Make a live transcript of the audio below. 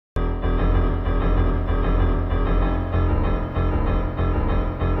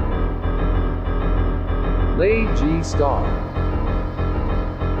Lay G Star.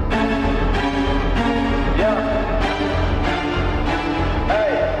 Yeah.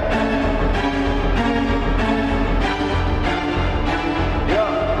 Hey. Yeah.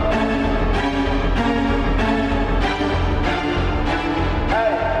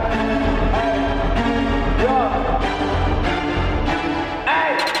 Hey. Hey. Yeah.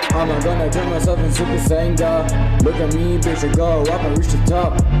 Hey. I'm not gonna turn myself into Super Saiyan God. Look at me, bitch, I go up and reach the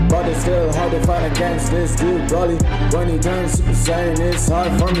top. But it's still hard to fight against this dude, Broly. When he turns Super Saiyan, it's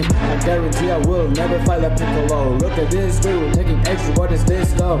hard for me. I guarantee I will never fight like Piccolo. Look at this dude, taking extra, what is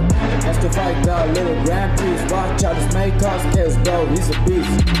this though? Has to fight the little Grand Priest. Watch out, this may cause chaos, bro, he's a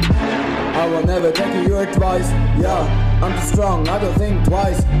beast. I will never take your advice, yeah. I'm too strong, I don't think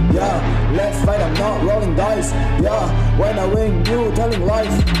twice, yeah. Let's fight, I'm not rolling dice, yeah. When I win, you telling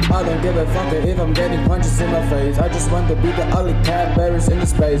lies. I don't give a fuck if I'm getting punches in my face. I just want to be the ugly cat bearers in the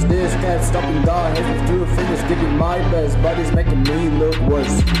space. This cat stopping God, hits with 2 fingers, giving my best, but it's making me look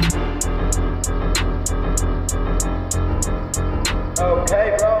worse.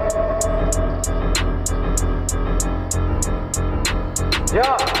 Okay, bro.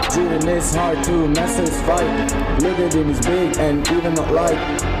 Yeah. Shooting is hard to master this fight. Look at him, he's big and even not light.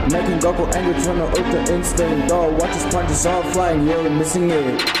 Making Goku angry, trying to ultra instinct. Though, watch his punches all flying, you're missing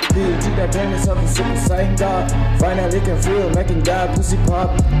it. PG that turned himself into Super Saiyan God. Finally can feel, making that pussy pop.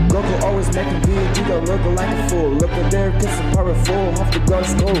 Goku always making PG go look like a fool. Look at their kids so powerful, have to go to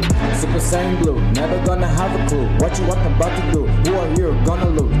school. Super Saiyan Blue, never gonna have a clue. What you want about to do, who are you gonna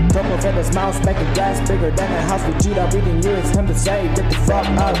lose? Purple feathers, mouse, making gas bigger than a house. Vegeta reading you, it's time to say, get the fuck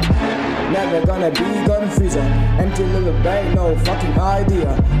out. Never gonna be Golden Freezer. Empty little bag, no fucking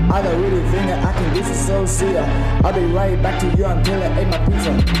idea. I don't really think that I can disassociate. I'll be right back to you until I ate my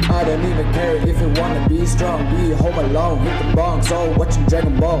pizza. I don't even care if you wanna be strong. Be home alone, hit the bomb. So watching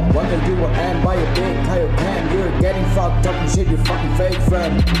Dragon Ball. One day you will end by a big Kaioken. You're getting fucked, talking shit, you fucking fake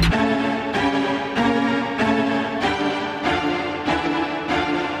friend.